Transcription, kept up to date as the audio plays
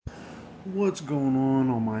What's going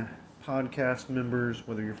on, all my podcast members,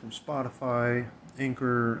 whether you're from Spotify,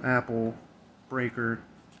 Anchor, Apple, Breaker,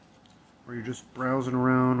 or you're just browsing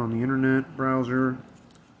around on the internet browser,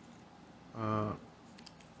 uh,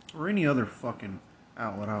 or any other fucking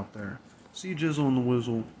outlet out there. See Jizzle on the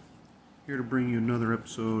Whizzle, here to bring you another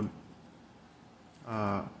episode.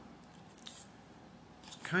 Uh,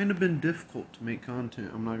 it's kind of been difficult to make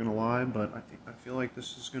content, I'm not gonna lie, but I feel like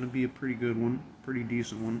this is gonna be a pretty good one, pretty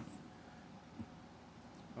decent one.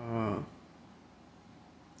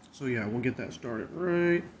 So yeah, we'll get that started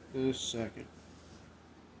right this second.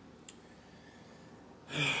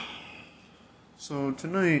 So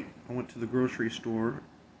tonight I went to the grocery store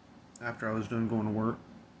after I was done going to work,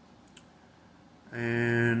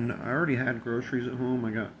 and I already had groceries at home.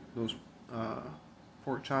 I got those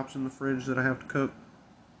pork chops in the fridge that I have to cook,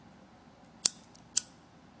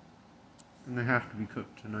 and they have to be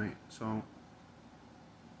cooked tonight. So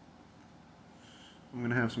I'm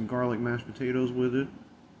gonna have some garlic mashed potatoes with it,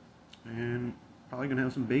 and probably gonna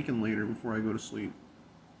have some bacon later before I go to sleep.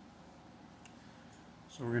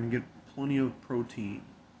 So we're gonna get plenty of protein.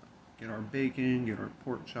 Get our bacon, get our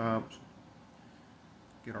pork chops,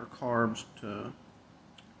 get our carbs to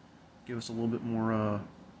give us a little bit more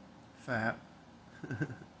fat.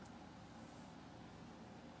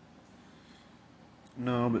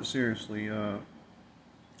 No, but seriously, I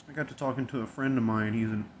got to talking to a friend of mine. He's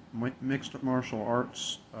a mixed martial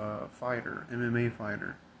arts fighter, MMA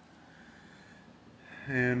fighter.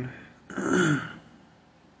 And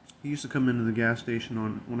he used to come into the gas station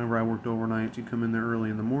on whenever I worked overnights. He'd come in there early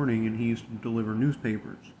in the morning, and he used to deliver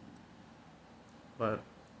newspapers. But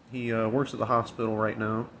he works at the hospital right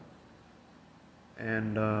now,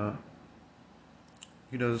 and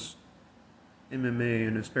he does MMA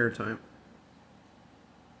in his spare time.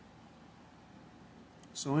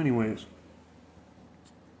 So anyways,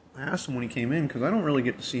 I asked him when he came in, because I don't really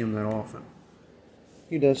get to see him that often.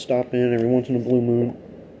 He does stop in every once in a blue moon.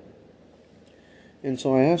 And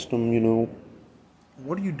so I asked him,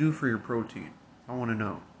 what do you do for your protein? I want to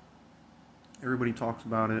know. Everybody talks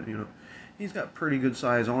about it. He's got pretty good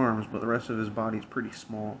size arms, but the rest of his body's pretty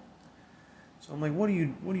small. So I'm like, what do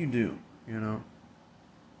you do?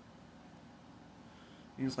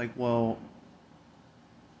 He's like, well,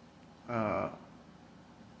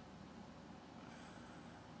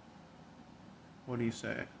 what do you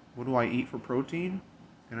say? What do I eat for protein?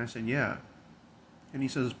 And I said, yeah. And he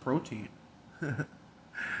says, protein.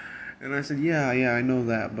 And I said, yeah, I know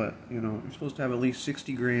that, but, you're supposed to have at least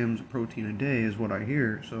 60 grams of protein a day is what I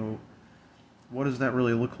hear. So what does that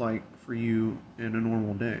really look like for you in a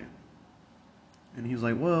normal day? And he's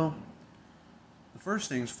like, well, the first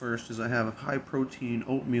things first is I have a high protein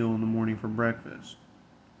oatmeal in the morning for breakfast.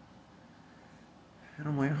 And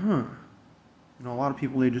I'm like, huh. A lot of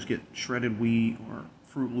people, they just get shredded wheat or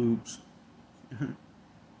Fruit Loops.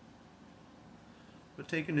 But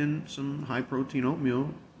taking in some high protein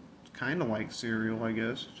oatmeal, it's kind of like cereal, I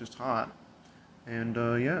guess. It's just hot. And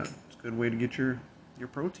yeah, it's a good way to get your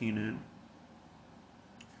protein in.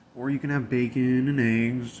 Or you can have bacon and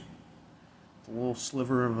eggs, a little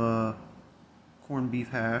sliver of corned beef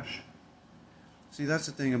hash. See, that's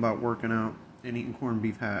the thing about working out and eating corned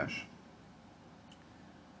beef hash.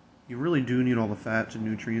 You really do need all the fats and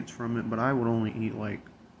nutrients from it, but I would only eat like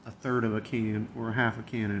a third of a can or half a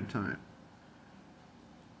can at a time.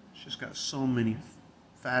 It's just got so many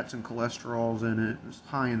fats and cholesterols in it. It's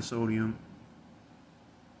high in sodium.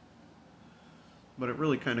 But it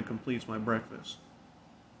really kind of completes my breakfast.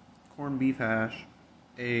 Corned beef hash,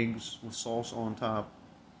 eggs with salsa on top,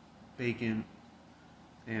 bacon,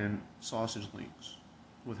 and sausage links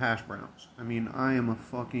with hash browns. I mean, I am a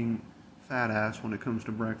fucking fat ass when it comes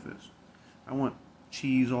to breakfast. I want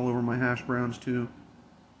cheese all over my hash browns too.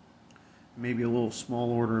 Maybe a little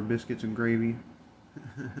small order of biscuits and gravy.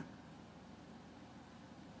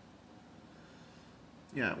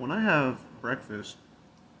 Yeah, when I have breakfast,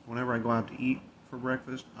 whenever I go out to eat for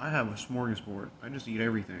breakfast, I have a smorgasbord. I just eat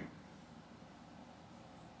everything.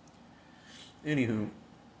 Anywho,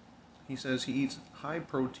 he says he eats high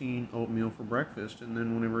protein oatmeal for breakfast, and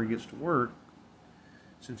then whenever he gets to work,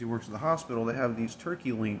 since he works at the hospital, they have these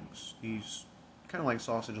turkey links, these kind of like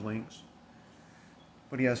sausage links.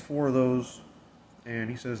 But he has 4 of those, and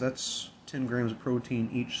he says that's 10 grams of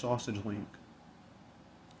protein each sausage link.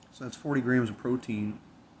 So that's 40 grams of protein.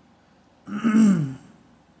 And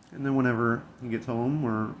then whenever he gets home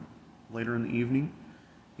or later in the evening,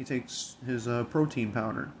 he takes his protein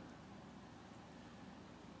powder.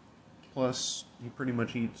 Plus, he pretty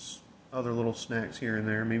much eats other little snacks here and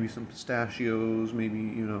there, maybe some pistachios,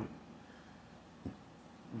 maybe.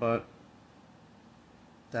 But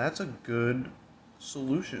That's a good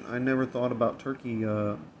solution. I never thought about turkey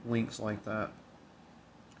links like that.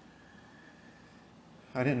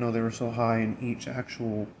 I didn't know they were so high in each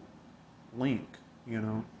actual link, you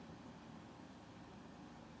know.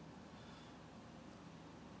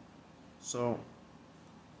 So,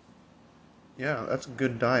 yeah, that's a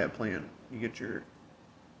good diet plan. You get your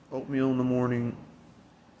oatmeal in the morning,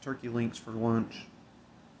 turkey links for lunch,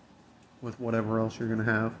 with whatever else you're going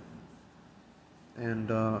to have, and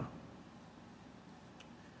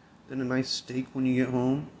then a nice steak when you get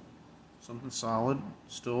home. Something solid,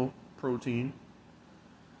 still protein.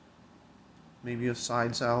 Maybe a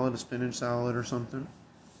side salad, a spinach salad or something.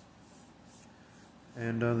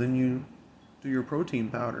 And then you do your protein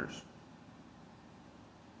powders.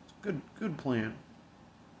 It's a good plan.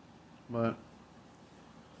 But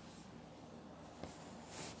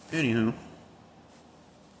anywho,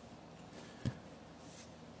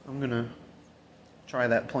 I'm gonna try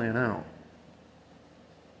that plan out.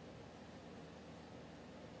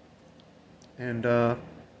 And the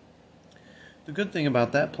good thing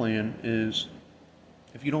about that plan is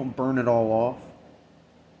if you don't burn it all off,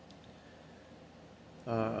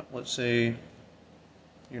 let's say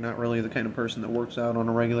you're not really the kind of person that works out on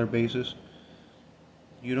a regular basis,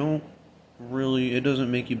 you don't really, it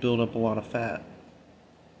doesn't make you build up a lot of fat.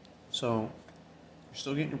 So you're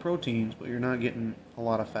still getting your proteins, but you're not getting a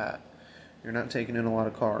lot of fat. You're not taking in a lot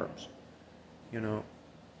of carbs. You know,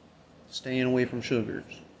 staying away from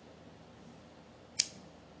sugars.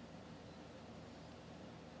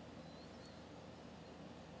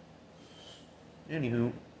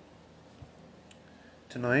 Anywho,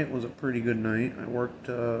 tonight was a pretty good night. I worked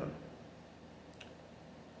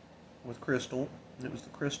with Crystal. It was the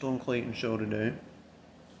Crystal and Clayton show today.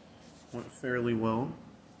 Went fairly well.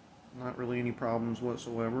 Not really any problems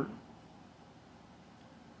whatsoever.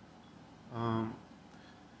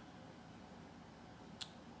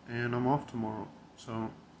 And I'm off tomorrow.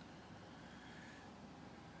 So,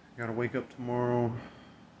 gotta wake up tomorrow.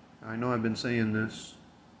 I know I've been saying this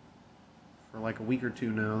for like a week or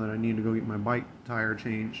two now that I need to go get my bike tire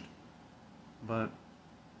changed. But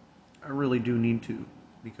I really do need to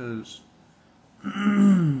because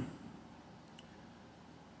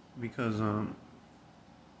because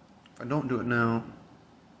if I don't do it now,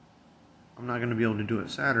 I'm not going to be able to do it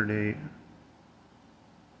Saturday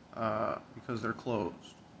because they're closed.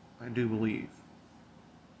 I do believe.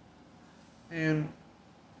 And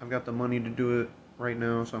I've got the money to do it right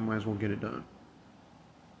now, so I might as well get it done.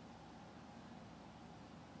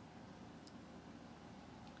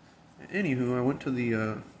 Anywho, I went to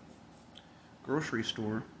the grocery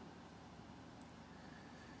store,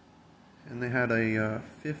 and they had a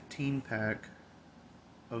 15-pack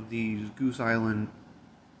of these Goose Island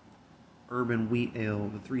Urban Wheat Ale,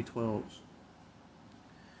 the 312s.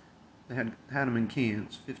 They had them in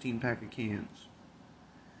cans, 15-pack of cans.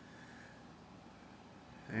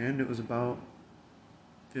 And it was about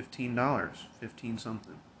 $15, 15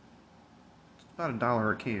 something. It's about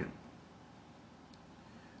 $1 a can.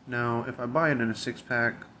 Now, if I buy it in a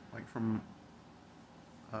 6-pack, like from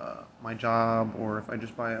my job, or if I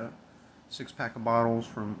just buy a 6-pack of bottles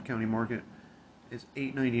from County Market, it's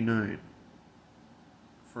 $8.99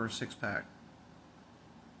 for a 6-pack.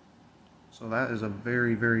 So that is a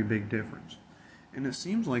very, very big difference. And it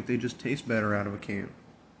seems like they just taste better out of a can.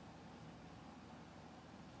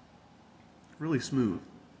 Really smooth.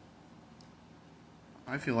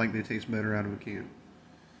 I feel like they taste better out of a can.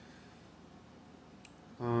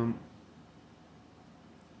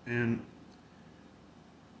 And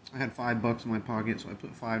I had $5 in my pocket, so I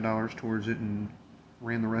put $5 towards it and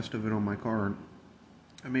ran the rest of it on my card.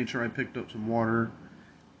 I made sure I picked up some water,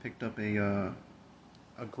 picked up a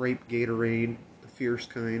grape Gatorade, the fierce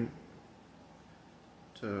kind,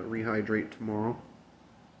 to rehydrate tomorrow.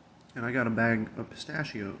 And I got a bag of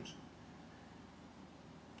pistachios.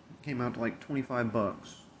 It came out to like $25.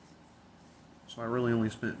 So I really only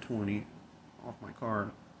spent $20 off my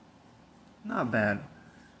card. Not bad.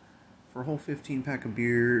 For a whole 15-pack of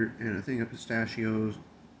beer and a thing of pistachios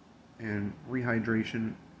and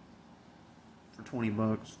rehydration for $20,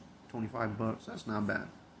 $25, that's not bad.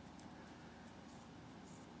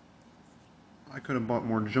 I could have bought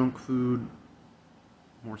more junk food,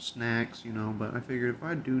 more snacks, you know, but I figured if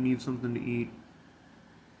I do need something to eat,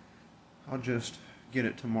 I'll just get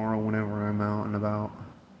it tomorrow whenever I'm out and about.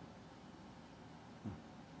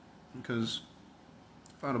 Because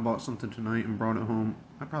if I'd have bought something tonight and brought it home,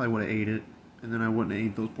 I probably would have ate it, and then I wouldn't have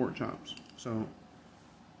ate those pork chops. So,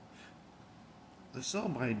 the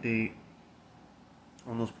sell-by date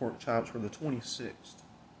on those pork chops were the 26th.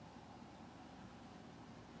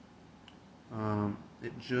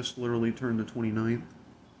 It just literally turned the 29th.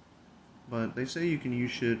 But they say you can use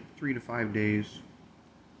shit 3 to 5 days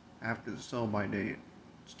after the sell-by date.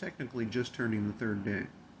 It's technically just turning the third day.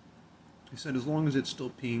 He said as long as it's still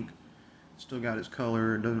pink, still got its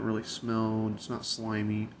color, it doesn't really smell, it's not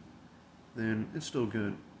slimy, then it's still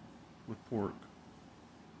good with pork.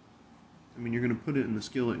 I mean, you're going to put it in the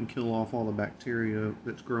skillet and kill off all the bacteria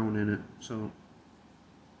that's grown in it, so...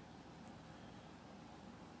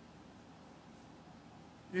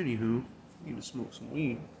 Anywho, need to smoke some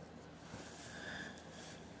weed.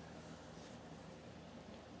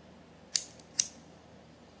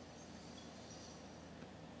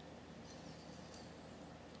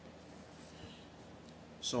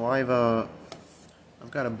 So I've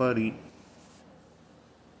got a buddy,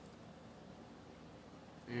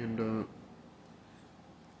 and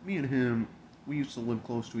me and him, we used to live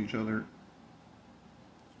close to each other.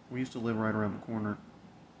 We used to live right around the corner.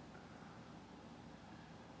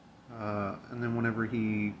 And then whenever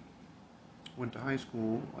he went to high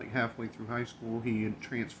school, like halfway through high school, he had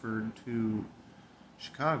transferred to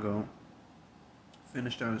Chicago,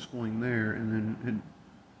 finished out his schooling there, and then had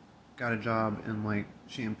got a job in like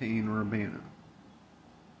Champaign or Urbana.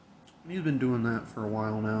 And he's been doing that for a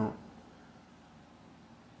while now.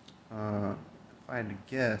 If I had to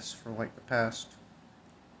guess, for like the past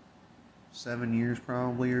 7 years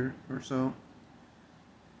probably or so.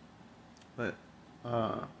 But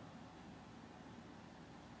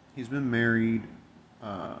he's been married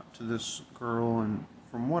to this girl, and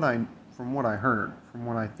from what I heard, from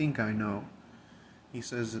what I think I know, he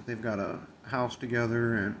says that they've got a house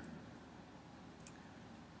together, and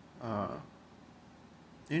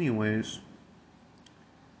anyways,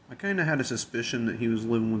 I kind of had a suspicion that he was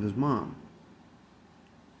living with his mom.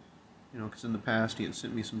 You know, because in the past he had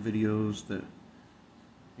sent me some videos that,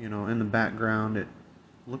 you know, in the background it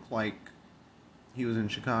looked like he was in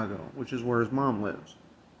Chicago, which is where his mom lives.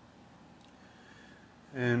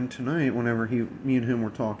 And tonight, whenever me and him were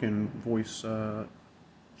talking,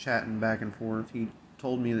 chatting back and forth, he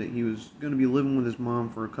told me that he was going to be living with his mom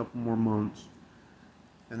for a couple more months,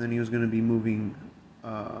 and then he was going to be moving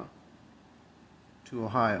to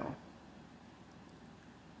Ohio.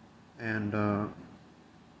 And the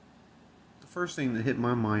first thing that hit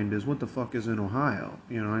my mind is, what the fuck is in Ohio?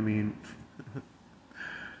 You know, I mean,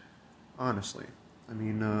 honestly, I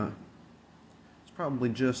mean, it's probably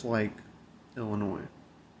just like Illinois.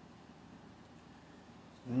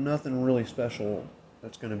 Nothing really special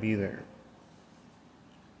that's going to be there.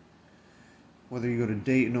 Whether you go to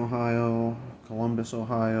Dayton, Ohio, Columbus,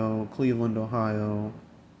 Ohio, Cleveland, Ohio,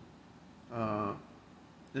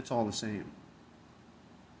 it's all the same.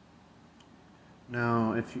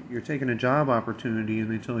 Now, if you're taking a job opportunity and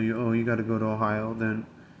they tell you, oh, you got to go to Ohio, then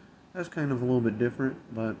that's kind of a little bit different.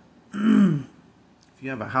 But if you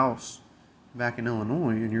have a house back in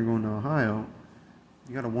Illinois and you're going to Ohio,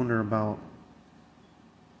 you got to wonder about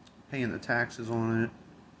paying the taxes on it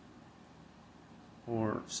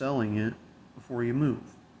or selling it before you move.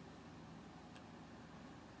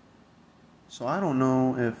 So I don't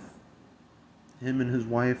know if him and his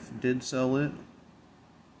wife did sell it,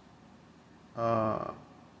 or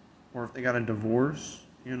if they got a divorce.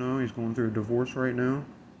 You know, he's going through a divorce right now.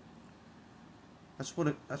 That's what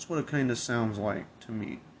it kind of sounds like to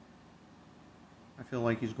me. I feel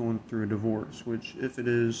like he's going through a divorce, which if that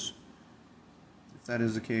is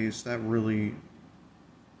the case, that really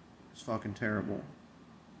is fucking terrible.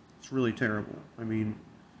 It's really terrible. I mean,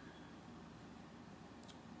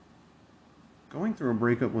 going through a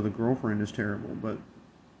breakup with a girlfriend is terrible, but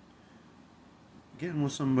getting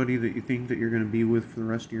with somebody that you think that you're going to be with for the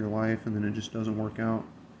rest of your life and then it just doesn't work out,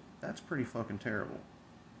 that's pretty fucking terrible.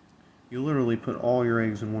 You literally put all your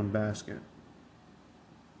eggs in one basket.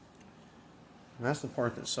 And that's the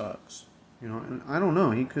part that sucks. You know, and I don't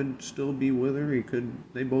know, he could still be with her,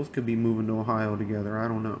 they both could be moving to Ohio together, I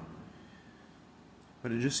don't know.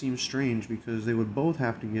 But it just seems strange because they would both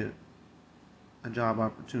have to get a job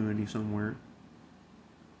opportunity somewhere.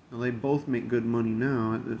 Now, they both make good money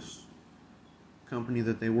now at this company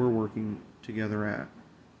that they were working together at.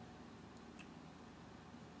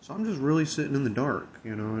 So I'm just really sitting in the dark,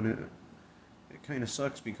 you know, and it kind of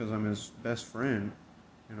sucks because I'm his best friend.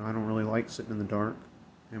 You know, I don't really like sitting in the dark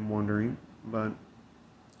and wondering, but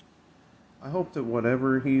I hope that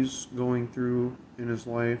whatever he's going through in his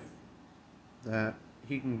life, that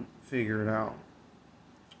he can figure it out.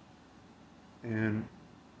 And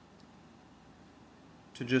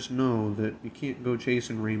to just know that you can't go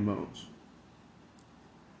chasing rainbows.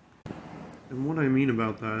 And what I mean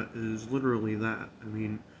about that is literally that. I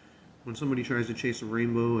mean, when somebody tries to chase a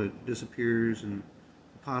rainbow, it disappears, and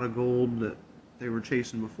a pot of gold that they were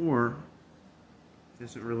chasing before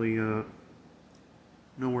isn't really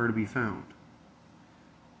nowhere to be found.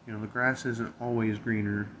 You know, the grass isn't always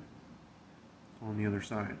greener on the other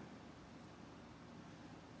side.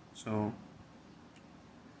 So,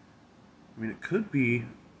 I mean, it could be,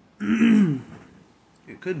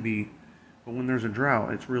 it could be, but when there's a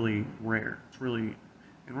drought, it's really rare. It's really,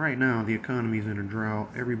 and right now the economy's in a drought.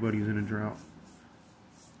 Everybody's in a drought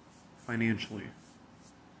financially.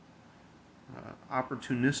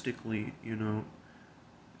 Opportunistically, you know,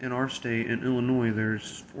 in our state, in Illinois,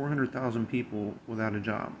 there's 400,000 people without a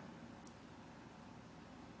job.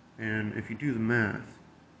 And if you do the math,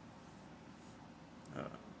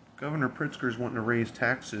 Governor Pritzker's wanting to raise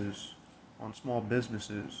taxes on small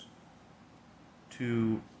businesses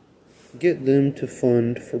to get them to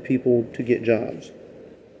fund for people to get jobs.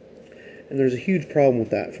 And there's a huge problem with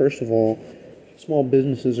that. First of all, small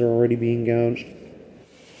businesses are already being gouged,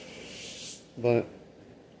 but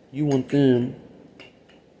you want them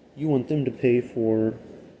to pay for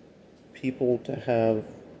people to have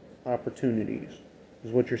opportunities,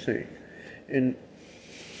 is what you're saying. And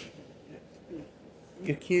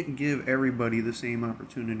you can't give everybody the same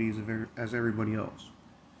opportunities as everybody else,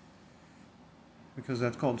 because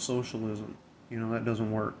that's called socialism. You know, that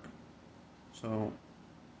doesn't work. So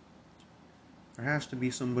there has to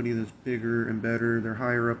be somebody that's bigger and better. They're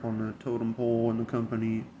higher up on the totem pole in the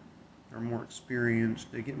company. They're more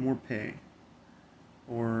experienced. They get more pay.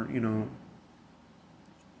 Or, you know,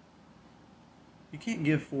 you can't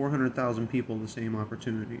give 400,000 people the same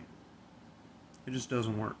opportunity. It just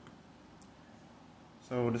doesn't work.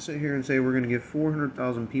 So to sit here and say we're going to give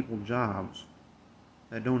 400,000 people jobs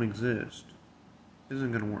that don't exist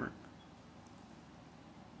isn't going to work.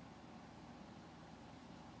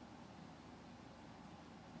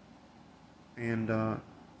 And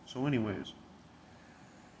so anyways,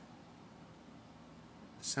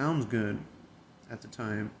 it sounds good at the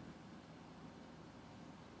time.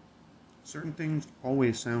 Certain things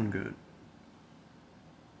always sound good.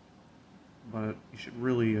 But you should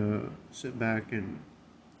really sit back and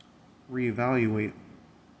reevaluate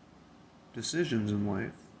decisions in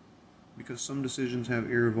life, because some decisions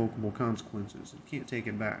have irrevocable consequences. You can't take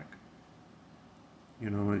it back. You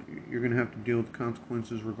know, you're going to have to deal with the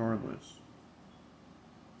consequences regardless.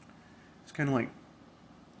 It's kind of like,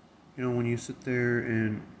 you know, when you sit there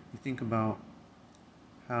and you think about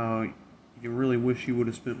how you really wish you would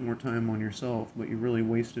have spent more time on yourself, but you really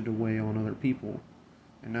wasted away on other people,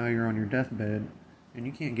 and now you're on your deathbed and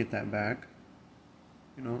you can't get that back.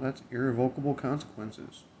 You know, that's irrevocable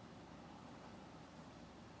consequences.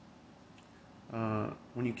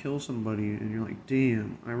 When you kill somebody and you're like,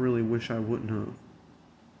 damn, I really wish I wouldn't have.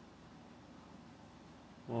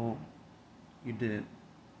 Well, you did.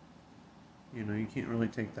 You know, you can't really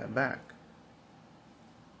take that back.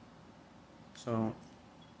 So,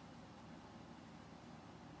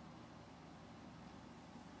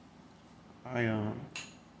 I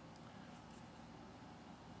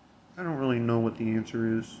don't really know what the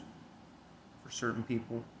answer is for certain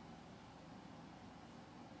people.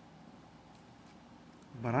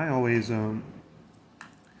 But I always, when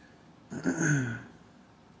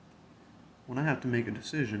I have to make a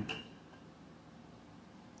decision,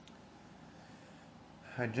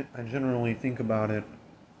 I generally think about it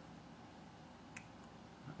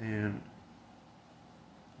and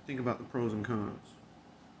think about the pros and cons.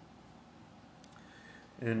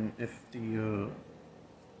 And if the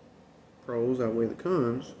pros outweigh the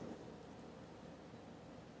cons,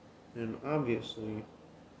 then obviously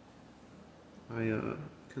I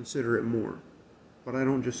consider it more. But I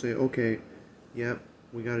don't just say, okay, yep,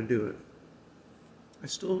 we got to do it. I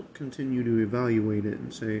still continue to evaluate it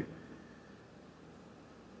and say,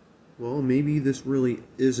 well, maybe this really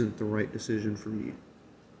isn't the right decision for me.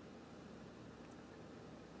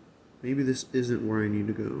 Maybe this isn't where I need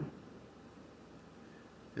to go.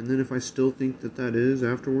 And then if I still think that that is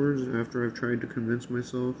afterwards, after I've tried to convince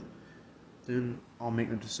myself, then I'll make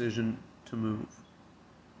the decision to move.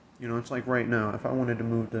 You know, it's like right now, if I wanted to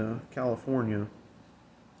move to California,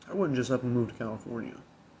 I wouldn't just up and move to California.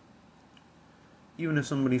 Even if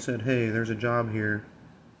somebody said, hey, there's a job here,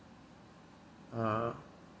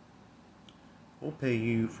 we'll pay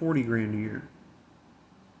you 40 grand a year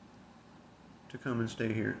to come and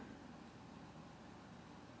stay here.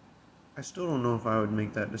 I still don't know if I would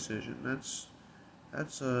make that decision. That's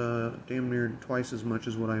damn near twice as much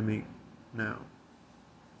as what I make now.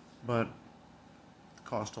 But the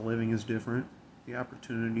cost of living is different. The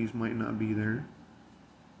opportunities might not be there.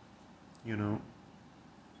 You know.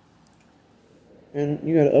 And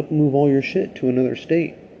you gotta up move all your shit to another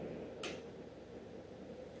state.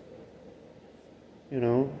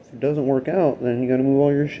 if it doesn't work out, then you gotta move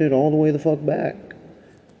all your shit all the way the fuck back.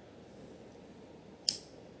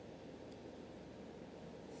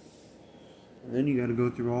 And then you gotta go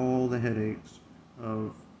through all the headaches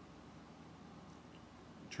of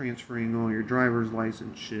transferring all your driver's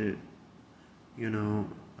license shit, you know,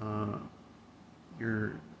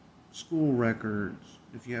 your school records,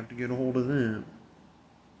 if you have to get a hold of them,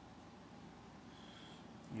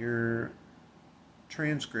 your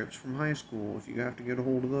transcripts from high school, if you have to get a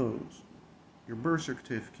hold of those, your birth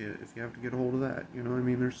certificate, if you have to get a hold of that. I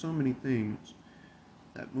mean, there's so many things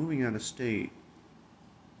that moving out of state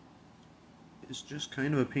is just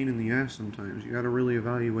kind of a pain in the ass sometimes. You gotta really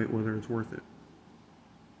evaluate whether it's worth it.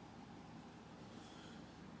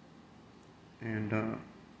 And,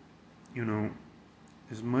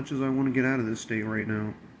 as much as I want to get out of this state right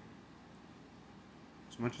now,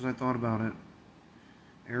 as much as I thought about it,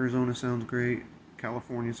 Arizona sounds great,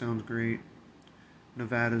 California sounds great,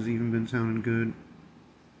 Nevada's even been sounding good.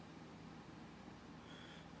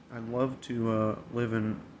 I'd love to live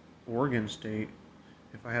in Oregon State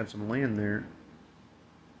if I had some land there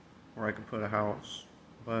where I could put a house,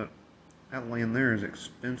 but that land there is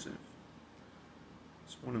expensive.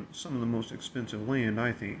 It's some of the most expensive land,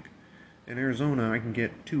 I think. In Arizona, I can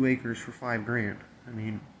get 2 acres for $5,000. I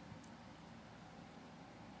mean,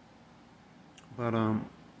 but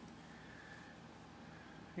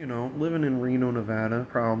living in Reno, Nevada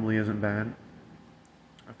probably isn't bad.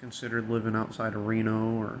 I've considered living outside of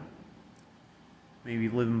Reno, or maybe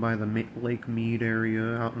living by the Lake Mead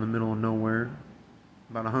area out in the middle of nowhere,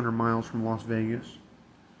 about 100 miles from Las Vegas.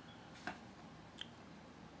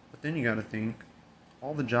 But then you gotta think,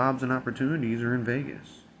 all the jobs and opportunities are in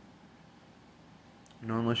Vegas.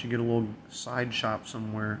 Unless you get a little side shop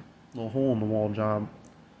somewhere, a little hole in the wall job.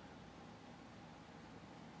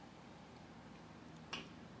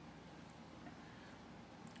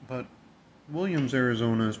 But Williams,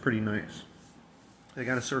 Arizona is pretty nice. They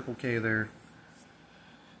got a Circle K there.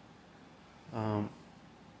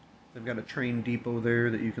 They've got a train depot there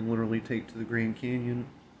that you can literally take to the Grand Canyon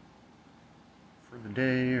for the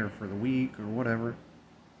day or for the week or whatever,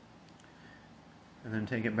 and then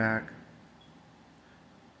take it back.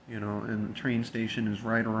 And the train station is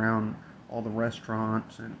right around all the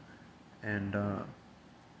restaurants, and you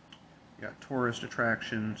got tourist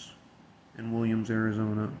attractions in Williams,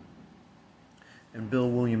 Arizona. And Bill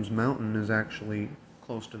Williams Mountain is actually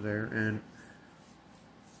close to there, and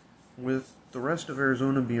with the rest of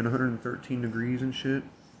Arizona being 113 degrees and shit,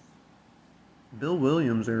 Bill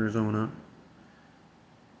Williams Mountain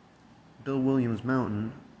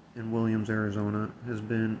in Williams, Arizona has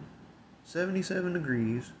been 77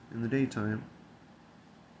 degrees in the daytime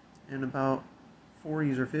and about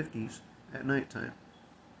 40s or 50s at nighttime.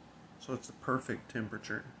 So it's the perfect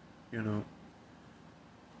temperature,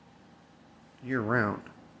 year round,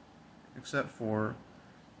 except for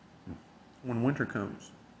when winter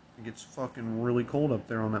comes. It gets fucking really cold up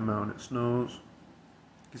there on that mountain. It snows,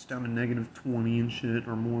 gets down to -20 and shit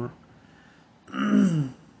or more.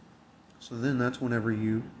 So then that's whenever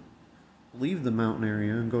you leave the mountain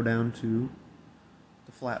area and go down to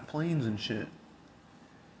the flat plains and shit.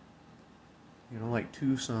 Like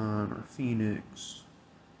Tucson or Phoenix,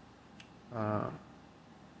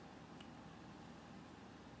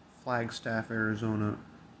 Flagstaff, Arizona.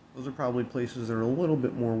 Those are probably places that are a little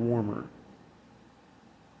bit more warmer.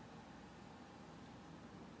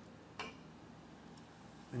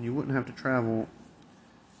 And you wouldn't have to travel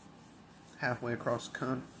halfway across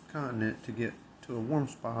the continent to get to a warm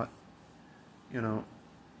spot. A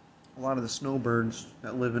lot of the snowbirds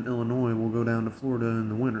that live in Illinois will go down to Florida in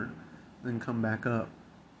the winter, then come back up.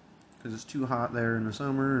 Because it's too hot there in the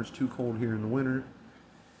summer, it's too cold here in the winter.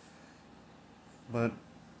 But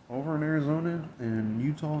over in Arizona and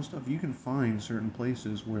Utah and stuff, you can find certain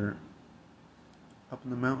places where up in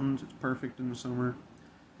the mountains it's perfect in the summer,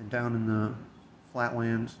 and down in the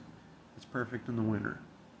flatlands it's perfect in the winter.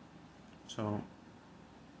 So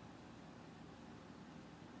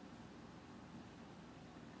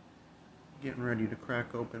getting ready to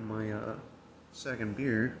crack open my second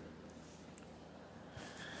beer.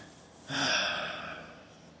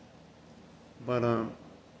 But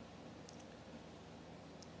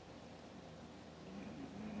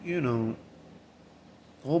the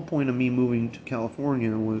whole point of me moving to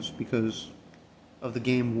California was because of the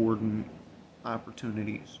game warden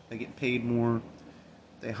opportunities. They get paid more,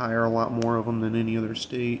 they hire a lot more of them than any other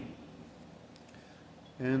state,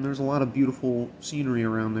 and there's a lot of beautiful scenery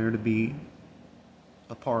around there to be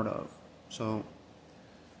a part of. So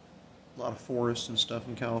a lot of forests and stuff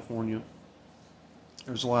in California.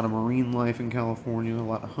 There's a lot of marine life in California, a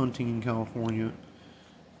lot of hunting in California.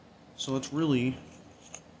 So it's really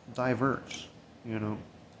diverse, you know.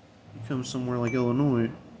 You come somewhere like Illinois,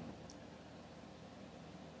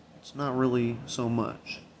 it's not really so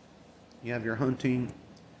much. You have your hunting,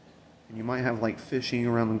 and you might have like fishing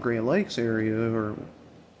around the Great Lakes area or,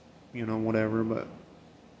 whatever, but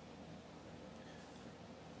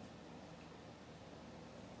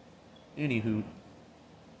anywho,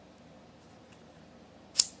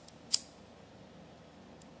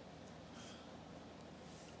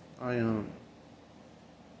 I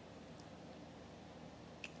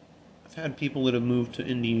I've had people that have moved to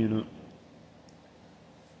Indiana,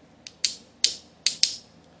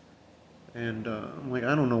 and I'm like,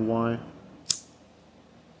 I don't know why.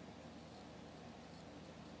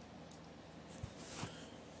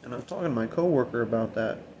 And I was talking to my coworker about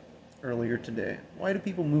that earlier today. Why do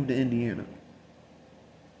people move to Indiana?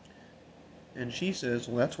 And she says,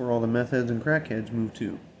 well, that's where all the meth heads and crackheads move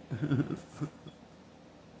to.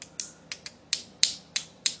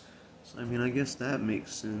 So, I mean, I guess that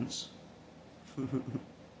makes sense.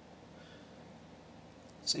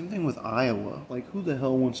 Same thing with Iowa. Like, who the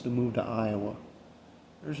hell wants to move to Iowa?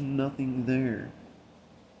 There's nothing there.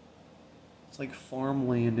 It's like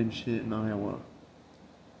farmland and shit in Iowa.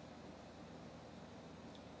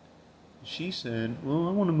 She said, well,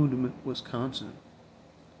 I want to move to Wisconsin.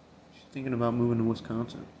 She's thinking about moving to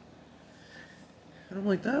Wisconsin. And I'm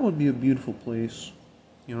like, that would be a beautiful place.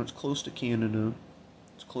 It's close to Canada.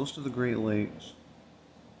 It's close to the Great Lakes.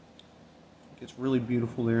 It's really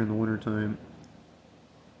beautiful there in the wintertime.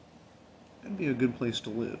 That'd be a good place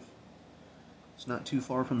to live. It's not too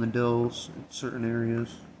far from the Dells in certain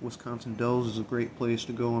areas. Wisconsin Dells is a great place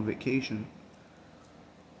to go on vacation.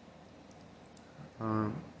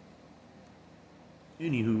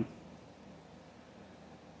 Anywho,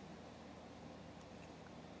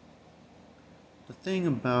 the thing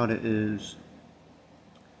about it is,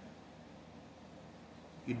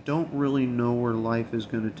 you don't really know where life is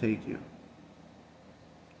going to take you.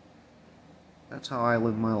 That's how I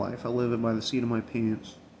live my life. I live it by the seat of my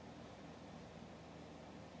pants.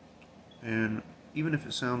 And even if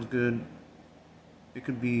it sounds good, it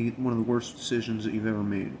could be one of the worst decisions that you've ever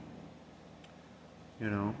made.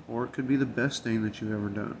 Or it could be the best thing that you've ever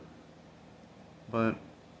done. But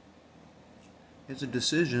it's a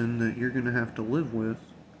decision that you're going to have to live with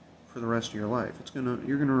for the rest of your life. You're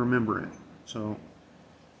going to remember it. So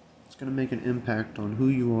it's going to make an impact on who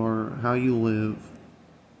you are, how you live,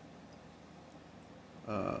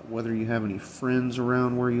 whether you have any friends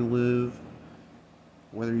around where you live,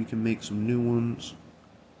 whether you can make some new ones,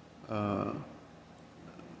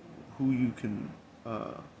 who you can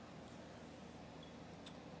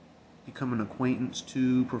become an acquaintance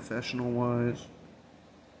to professional-wise.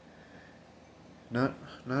 Not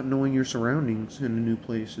knowing your surroundings in a new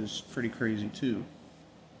place is pretty crazy too.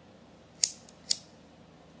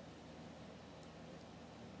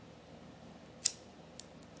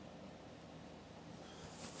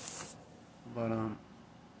 But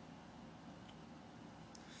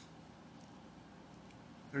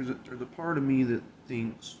there's a part of me that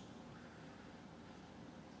thinks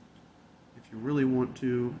if you really want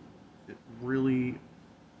to, it really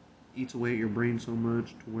eats away at your brain so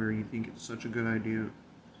much to where you think it's such a good idea,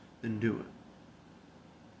 then do it.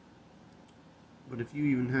 But if you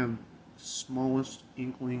even have the smallest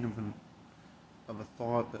inkling of a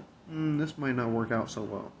thought that this might not work out so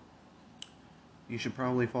well, you should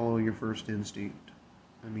probably follow your first instinct.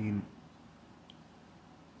 I mean,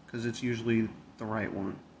 because it's usually the right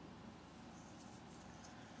one.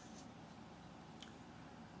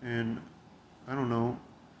 And I don't know,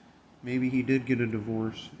 maybe he did get a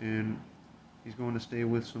divorce and he's going to stay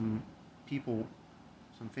with some people,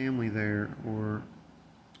 some family there, or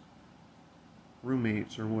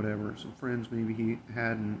roommates or whatever, some friends maybe he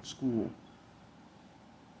had in school.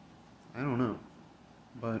 I don't know.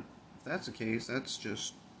 But if that's the case, that's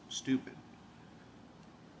just stupid.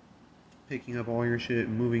 Picking up all your shit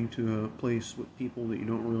and moving to a place with people that you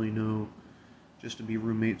don't really know just to be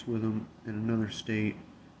roommates with them in another state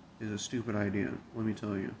is a stupid idea, let me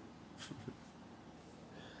tell you.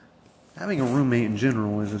 Having a roommate in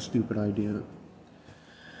general is a stupid idea.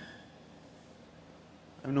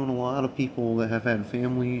 I've known a lot of people that have had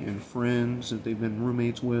family and friends that they've been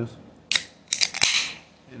roommates with,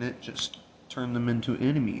 and it just turned them into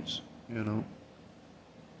enemies,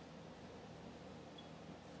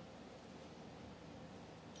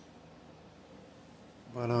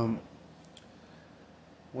 But,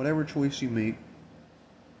 whatever choice you make,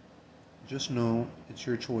 just know it's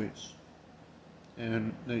your choice.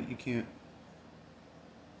 And that you can't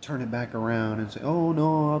turn it back around and say, oh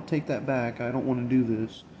no, I'll take that back, I don't want to do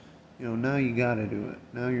this. Now you gotta do it.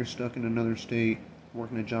 Now you're stuck in another state,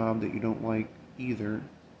 working a job that you don't like either,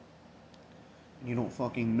 and you don't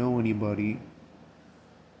fucking know anybody.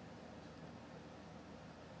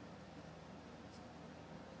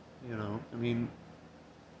 I mean,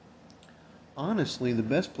 honestly, the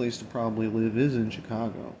best place to probably live is in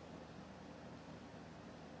Chicago.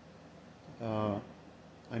 Uh,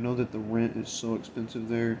 I know that the rent is so expensive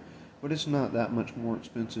there, but it's not that much more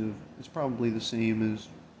expensive. It's probably the same as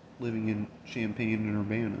living in Champaign and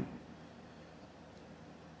Urbana.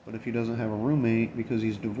 But if he doesn't have a roommate because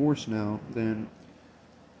he's divorced now, then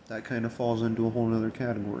that kind of falls into a whole other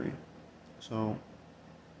category. So,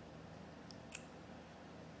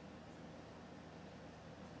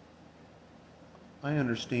 I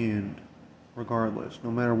understand, regardless,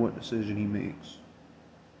 no matter what decision he makes,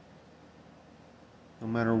 no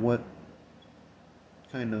matter what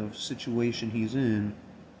kind of situation he's in,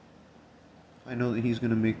 I know that he's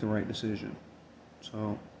going to make the right decision.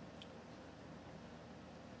 So,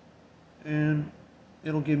 and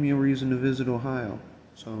it'll give me a reason to visit Ohio.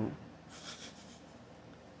 So,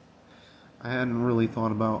 I hadn't really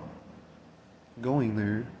thought about going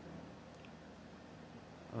there.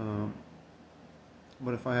 Um,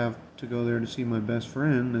 but if I have to go there to see my best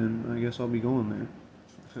friend, then I guess I'll be going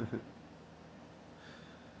there.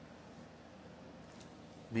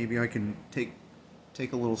 Maybe I can take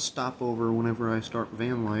a little stopover whenever I start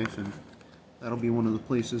van life, and that'll be one of the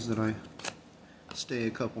places that I stay a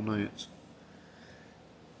couple nights.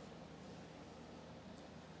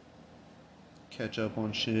 Catch up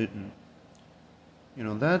on shit, and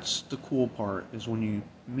that's the cool part, is when you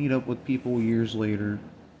meet up with people years later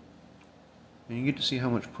and you get to see how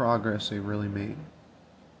much progress they really made.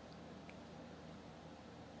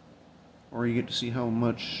 Or you get to see how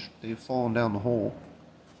much they've fallen down the hole.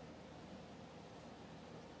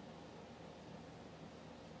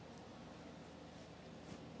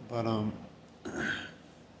 But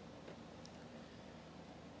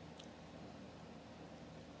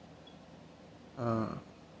uh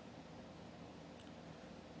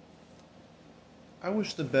I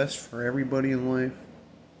wish the best for everybody in life,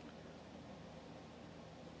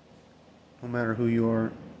 no matter who you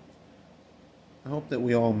are. I hope that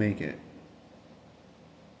we all make it.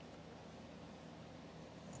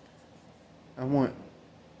 I want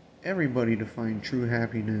everybody to find true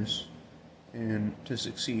happiness and to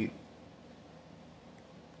succeed.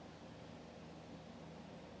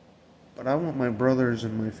 But I want my brothers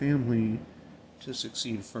and my family to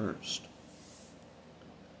succeed first.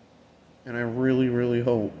 And I really, really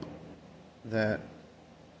hope that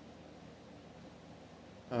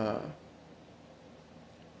uh,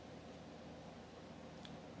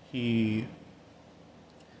 he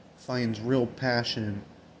finds real passion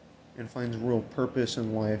and finds real purpose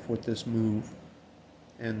in life with this move,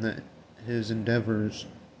 and that his endeavors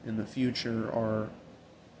in the future are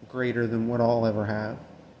greater than what I'll ever have.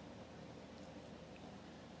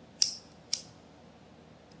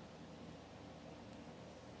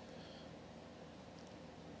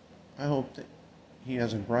 I hope that he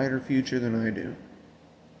has a brighter future than I do.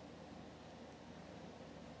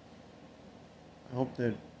 I hope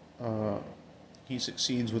that he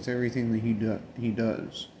succeeds with everything that he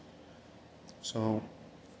does. So,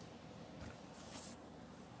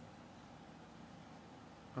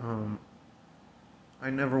 um, I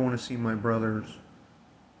never want to see my brothers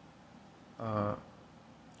uh,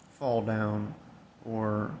 fall down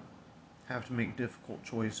or have to make difficult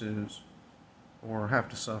choices or have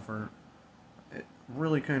to suffer. It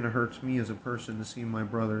really kind of hurts me as a person to see my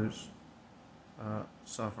brothers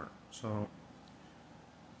suffer. So,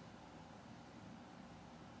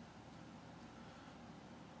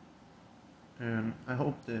 and I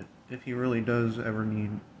hope that if he really does ever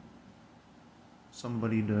need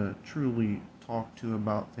somebody to truly talk to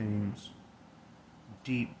about things,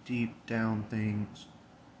 deep, deep down things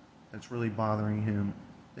that's really bothering him,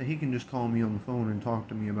 that he can just call me on the phone and talk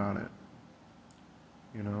to me about it.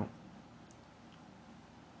 You know?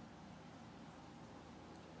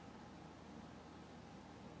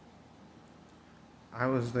 I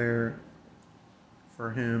was there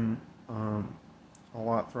for him a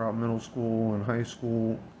lot throughout middle school and high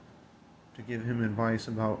school to give him advice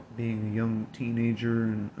about being a young teenager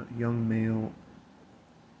and a young male.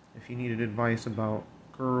 If he needed advice about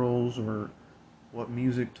girls or what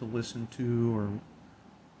music to listen to or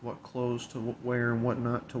what clothes to wear and what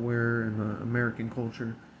not to wear in the American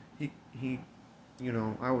culture, he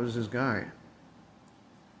I was his guy.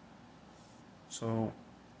 So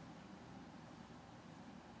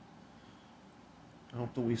I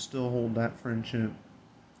hope that we still hold that friendship,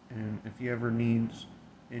 and if he ever needs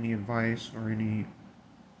any advice or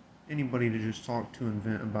anybody to just talk to and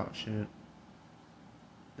vent about shit,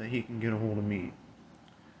 that he can get a hold of me.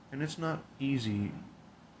 And it's not easy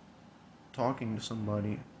talking to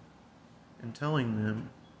somebody and telling them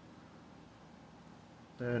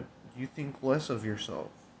that you think less of yourself,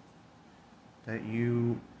 that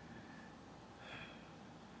you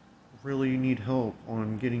really need help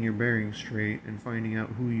on getting your bearings straight and finding out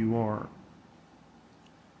who you are,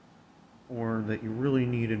 or that you really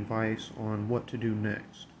need advice on what to do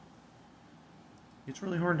next. It's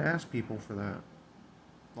really hard to ask people for that.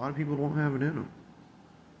 A lot of people don't have it in them.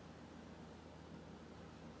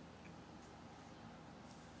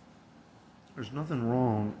 There's nothing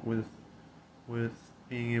wrong with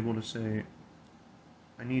being able to say,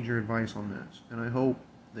 I need your advice on this. And I hope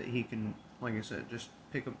that he can, like I said, just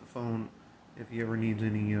pick up the phone if he ever needs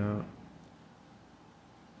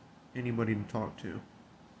anybody to talk to.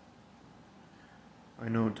 I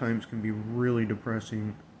know at times can be really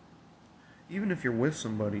depressing. Even if you're with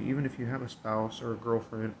somebody, even if you have a spouse or a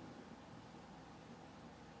girlfriend,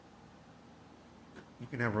 you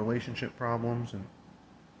can have relationship problems and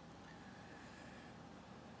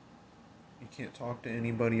you can't talk to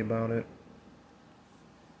anybody about it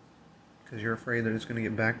because you're afraid that it's going to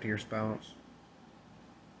get back to your spouse.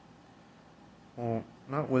 Well,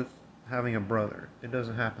 not with having a brother. It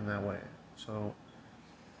doesn't happen that way. So,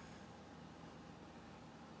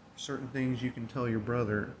 certain things you can tell your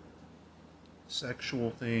brother, sexual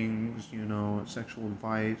things, sexual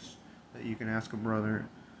advice that you can ask a brother,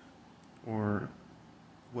 or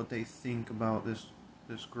what they think about this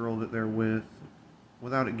girl that they're with,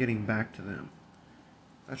 without it getting back to them.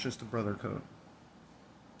 That's just the brother code.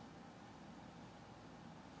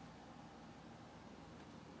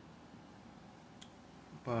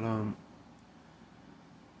 But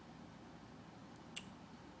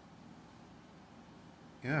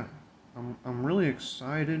yeah, I'm really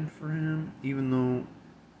excited for him, even though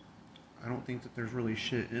I don't think that there's really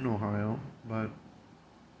shit in Ohio, but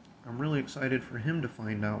I'm really excited for him to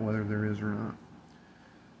find out whether there is or not.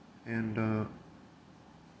 And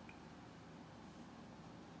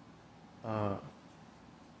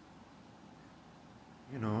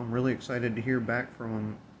I'm really excited to hear back from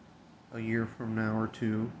him a year from now or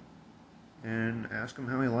two and ask him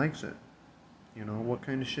how he likes it. What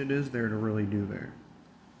kind of shit is there to really do there?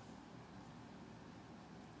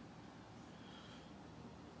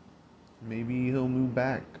 Maybe he'll move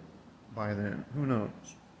back by then. Who knows?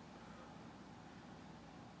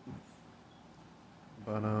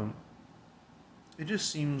 But it just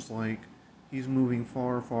seems like he's moving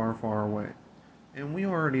far, far, far away. And we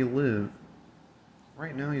already live.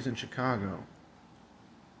 Right now he's in Chicago.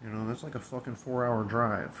 That's like a fucking 4-hour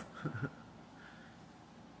drive.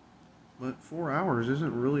 But 4 hours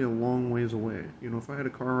isn't really a long ways away. If I had a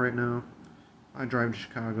car right now, I'd drive to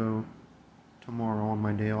Chicago tomorrow on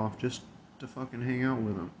my day off just to fucking hang out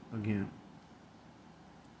with him again.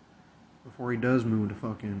 Before he does move to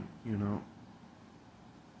fucking,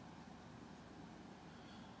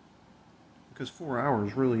 Because 4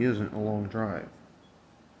 hours really isn't a long drive.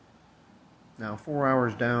 Now, 4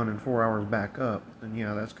 hours down and 4 hours back up, then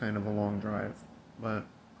yeah, that's kind of a long drive. But,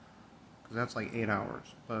 because that's like 8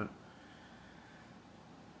 hours. But,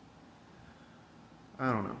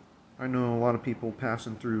 I don't know. I know a lot of people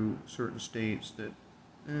passing through certain states that,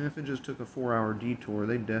 if it just took a 4-hour detour,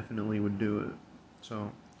 they definitely would do it.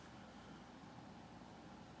 So,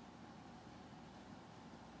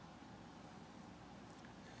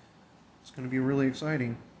 it's going to be really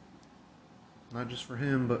exciting. Not just for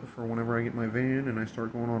him, but for whenever I get my van and I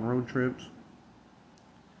start going on road trips.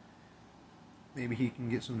 Maybe he can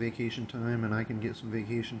get some vacation time and I can get some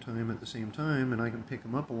vacation time at the same time, and I can pick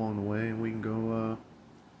him up along the way and we can go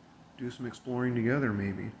do some exploring together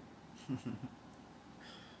maybe.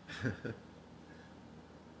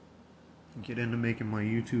 Get into making my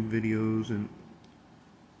YouTube videos and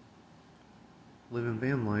living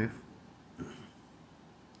van life.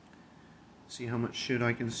 See how much shit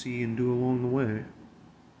I can see and do along the way.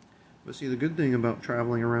 But see, the good thing about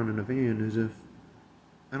traveling around in a van is if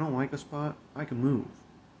I don't like a spot, I can move.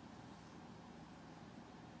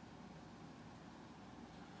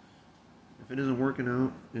 If it isn't working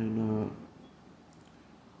out in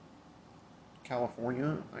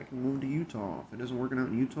California, I can move to Utah. If it isn't working out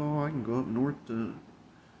in Utah, I can go up north to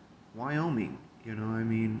Wyoming.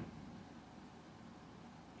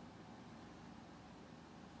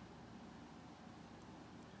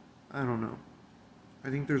 I don't know. I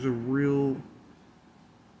think there's a real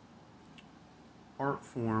art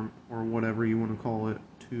form, or whatever you want to call it,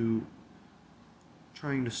 to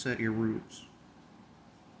trying to set your roots.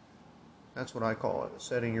 That's what I call it,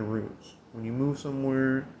 setting your roots. When you move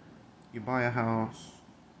somewhere, you buy a house,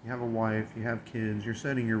 you have a wife, you have kids, you're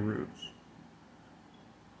setting your roots.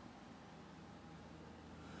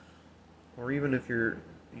 Or even if you're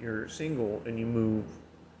single and you move,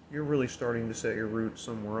 you're really starting to set your roots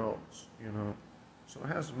somewhere else, you know. So it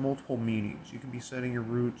has multiple meanings. You can be setting your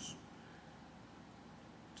roots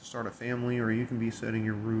to start a family, or you can be setting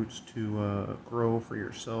your roots to grow for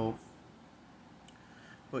yourself.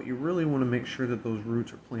 But you really want to make sure that those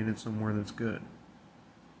roots are planted somewhere that's good.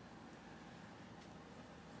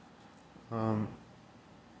 Plant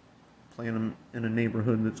them in a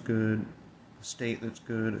neighborhood that's good, a state that's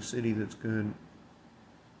good, a city that's good.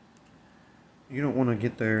 You don't want to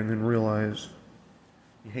get there and then realize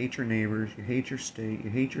you hate your neighbors, you hate your state, you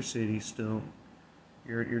hate your city still.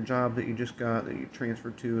 Your job that you just got, that you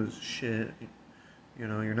transferred to, is shit. You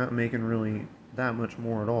know, you're not making really that much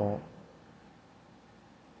more at all.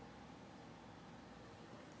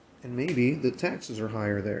 And maybe the taxes are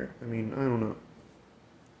higher there. I mean, I don't know.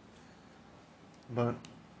 But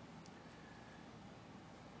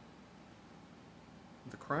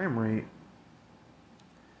the crime rate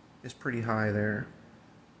is pretty high there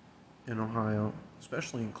in Ohio,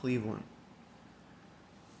 especially in Cleveland.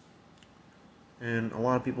 And a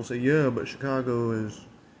lot of people say, yeah, but Chicago has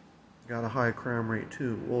got a high crime rate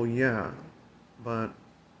too. Well, yeah, but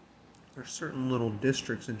there's certain little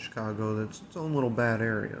districts in Chicago that's its own little bad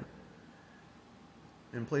area.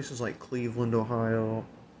 In places like Cleveland, Ohio,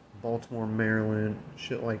 Baltimore, Maryland,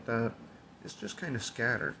 shit like that, it's just kind of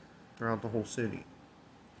scattered throughout the whole city.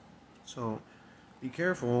 So be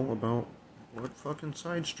careful about what fucking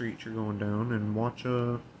side street you're going down, and watch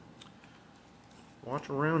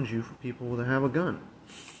around you for people that have a gun.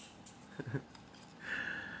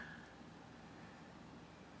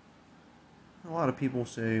 A lot of people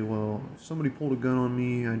say, well, if somebody pulled a gun on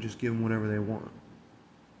me, I just give them whatever they want.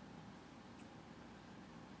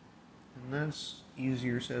 And that's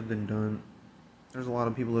easier said than done. There's a lot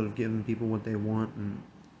of people that have given people what they want, and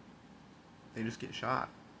they just get shot.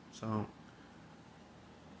 So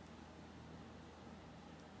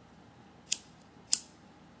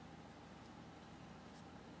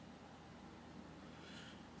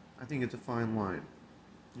I think it's a fine line,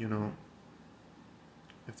 you know.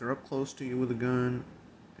 If they're up close to you with a gun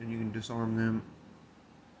and you can disarm them,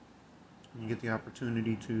 and you get the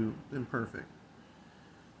opportunity to, then perfect.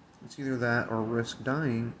 It's either that or risk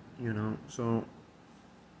dying, you know. So,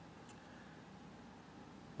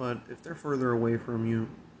 but if they're further away from you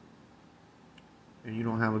and you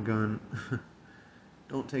don't have a gun,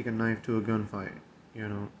 don't take a knife to a gunfight, you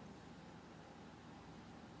know.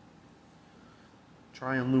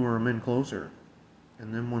 Try and lure them in closer.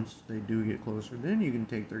 And then once they do get closer, then you can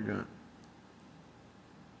take their gun.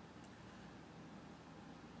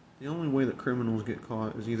 The only way that criminals get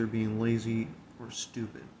caught is either being lazy or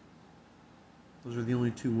stupid. Those are the only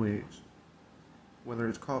two ways. Whether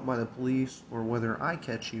it's caught by the police or whether I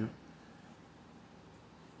catch you,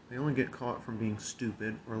 they only get caught from being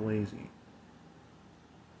stupid or lazy.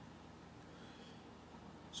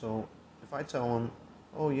 So if I tell them,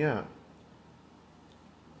 oh yeah,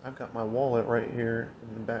 I've got my wallet right here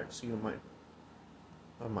in the back seat of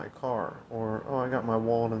my car, or oh, I got my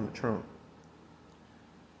wallet in the trunk,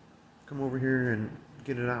 come over here and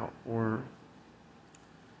get it out, or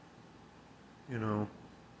you know,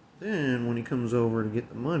 then when he comes over to get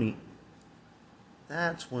the money,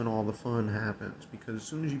 that's when all the fun happens, because as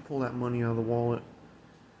soon as you pull that money out of the wallet,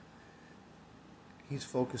 he's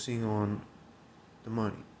focusing on the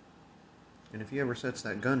money. And if he ever sets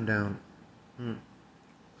that gun down,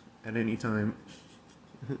 at any time.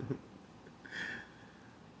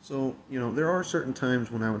 So, you know, there are certain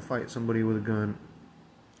times when I would fight somebody with a gun,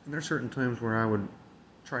 and there are certain times where I would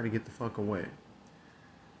try to get the fuck away.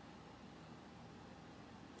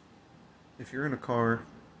 If you're in a car,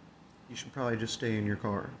 you should probably just stay in your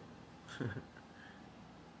car.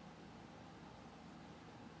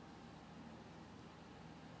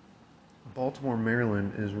 Baltimore,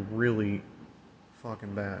 Maryland is really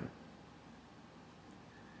fucking bad.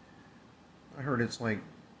 I heard it's like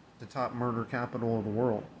the top murder capital of the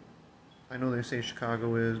world. I know they say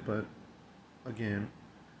Chicago is, but again,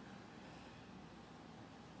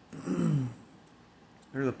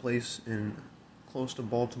 there's a place in close to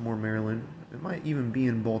Baltimore, Maryland. It might even be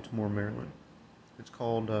in Baltimore, Maryland. It's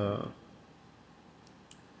called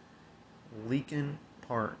Leakin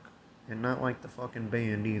Park, and not like the fucking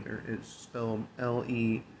band either. It's spelled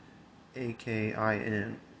Leakin,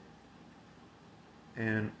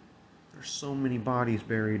 and there's so many bodies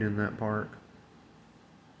buried in that park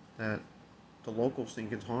that the locals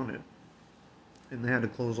think it's haunted. And they had to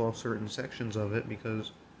close off certain sections of it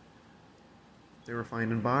because they were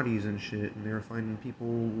finding bodies and shit, and they were finding people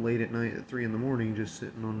late at night at 3 in the morning just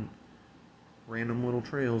sitting on random little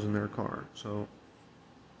trails in their car. So,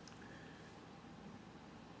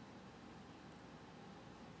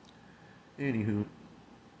 anywho,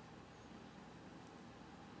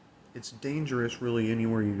 it's dangerous really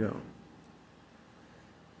anywhere you go.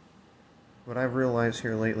 But I've realized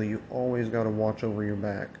here lately, you always got to watch over your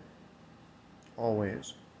back.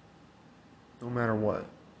 Always. No matter what.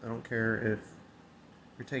 I don't care if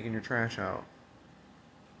you're taking your trash out.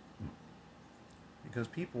 Because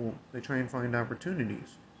people, they try and find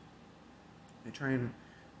opportunities. They try and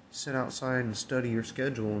sit outside and study your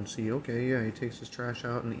schedule and see, okay, yeah, he takes his trash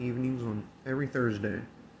out in the evenings on every Thursday.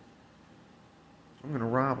 I'm going to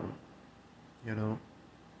rob him. You know?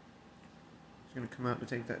 He's going to come out to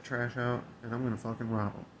take that trash out, and I'm going to fucking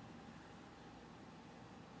rob him.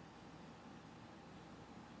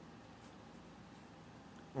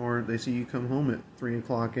 Or they see you come home at 3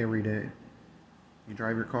 o'clock every day. You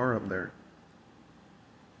drive your car up there.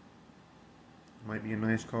 It might be a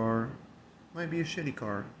nice car, might be a shitty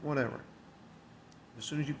car, whatever. As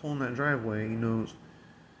soon as you pull in that driveway, he knows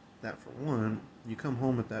that for one, you come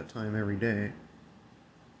home at that time every day.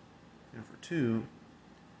 And for two,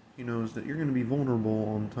 he knows that you're going to be vulnerable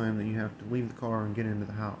on the time that you have to leave the car and get into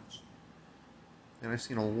the house. And I've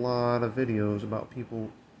seen a lot of videos about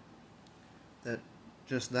people that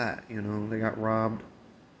just that, you know, they got robbed,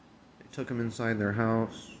 they took them inside their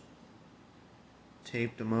house,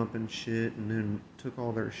 taped them up and shit, and then took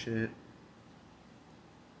all their shit,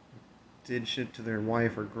 did shit to their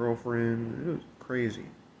wife or girlfriend. It was crazy.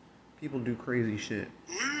 People do crazy shit.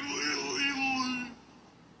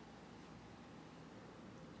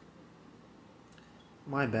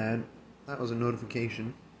 My bad. That was a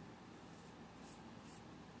notification.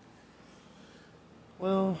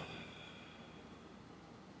 Well,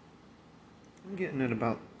 I'm getting at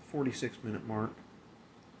about 46-minute mark.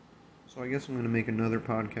 So I guess I'm going to make another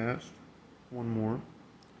podcast. One more.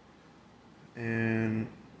 And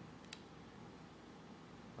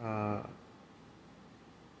what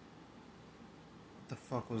the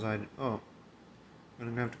fuck was I... Oh. I'm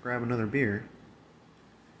going to have to grab another beer.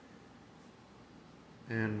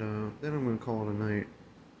 And then I'm going to call it a night.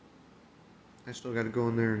 I still got to go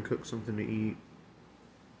in there and cook something to eat.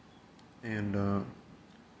 And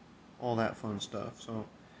all that fun stuff. So,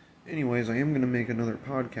 anyways, I am going to make another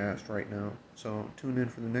podcast right now. So, tune in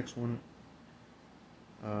for the next one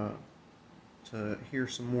to hear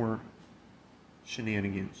some more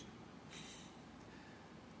shenanigans.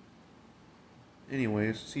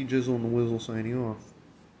 Anyways, see Jizzle and the Wizzle signing off.